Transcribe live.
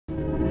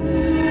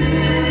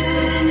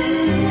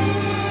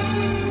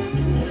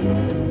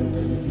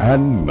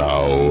And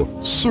now,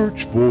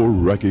 search for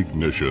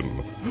recognition.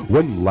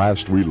 When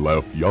last we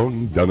left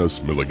young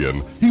Dennis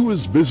Milligan, he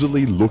was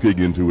busily looking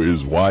into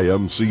his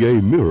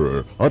YMCA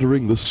mirror,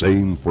 uttering the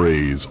same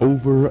phrase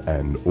over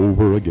and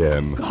over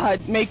again.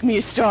 God, make me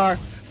a star.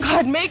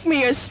 God, make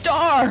me a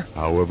star.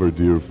 However,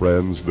 dear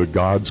friends, the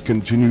gods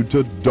continued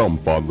to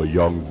dump on the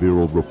young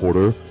virile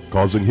reporter,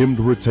 causing him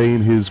to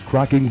retain his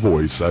cracking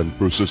voice and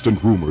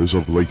persistent rumors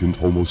of latent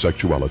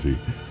homosexuality.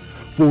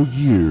 For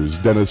years,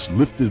 Dennis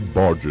lifted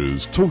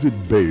barges,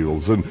 toted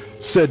bales, and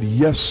said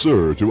yes,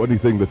 sir, to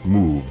anything that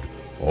moved.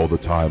 All the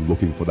time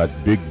looking for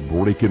that big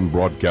break in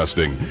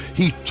broadcasting,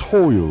 he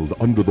toiled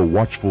under the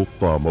watchful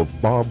thumb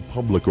of Bob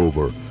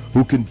Publicover,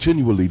 who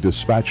continually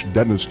dispatched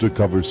Dennis to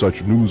cover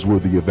such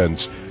newsworthy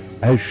events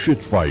as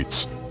shit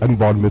fights and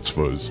bar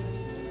mitzvahs.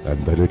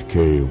 And then it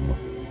came.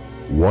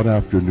 One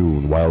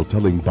afternoon, while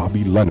telling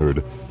Bobby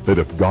Leonard that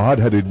if God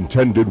had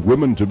intended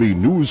women to be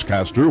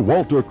newscaster,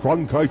 Walter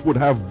Cronkite would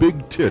have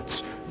big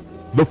tits,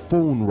 the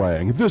phone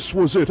rang. This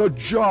was it, a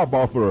job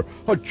offer,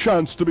 a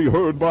chance to be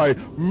heard by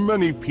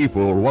many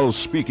people while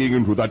speaking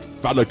into that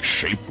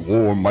phallic-shaped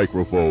warm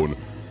microphone.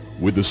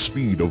 With the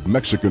speed of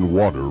Mexican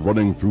water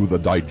running through the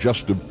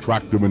digestive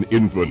tract of an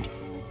infant,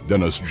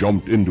 Dennis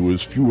jumped into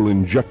his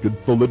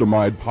fuel-injected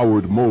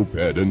thalidomide-powered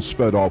moped and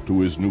sped off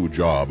to his new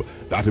job,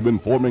 that of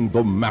informing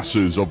the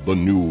masses of the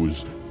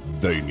news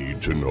they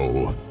need to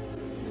know.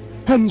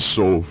 And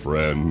so,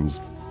 friends,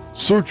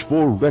 Search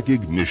for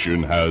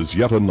Recognition has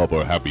yet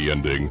another happy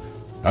ending,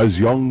 as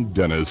young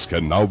Dennis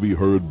can now be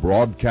heard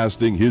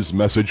broadcasting his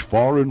message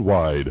far and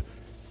wide.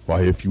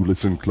 Why, if you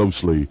listen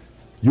closely,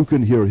 you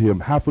can hear him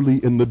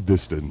happily in the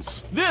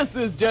distance. This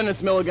is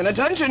Dennis Milligan.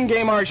 Attention,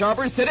 Kmart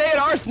shoppers. Today at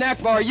our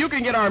snack bar, you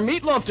can get our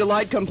Meatloaf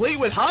Delight complete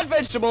with hot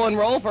vegetable and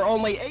roll for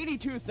only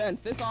 82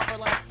 cents. This offer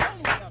lasts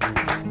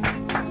only...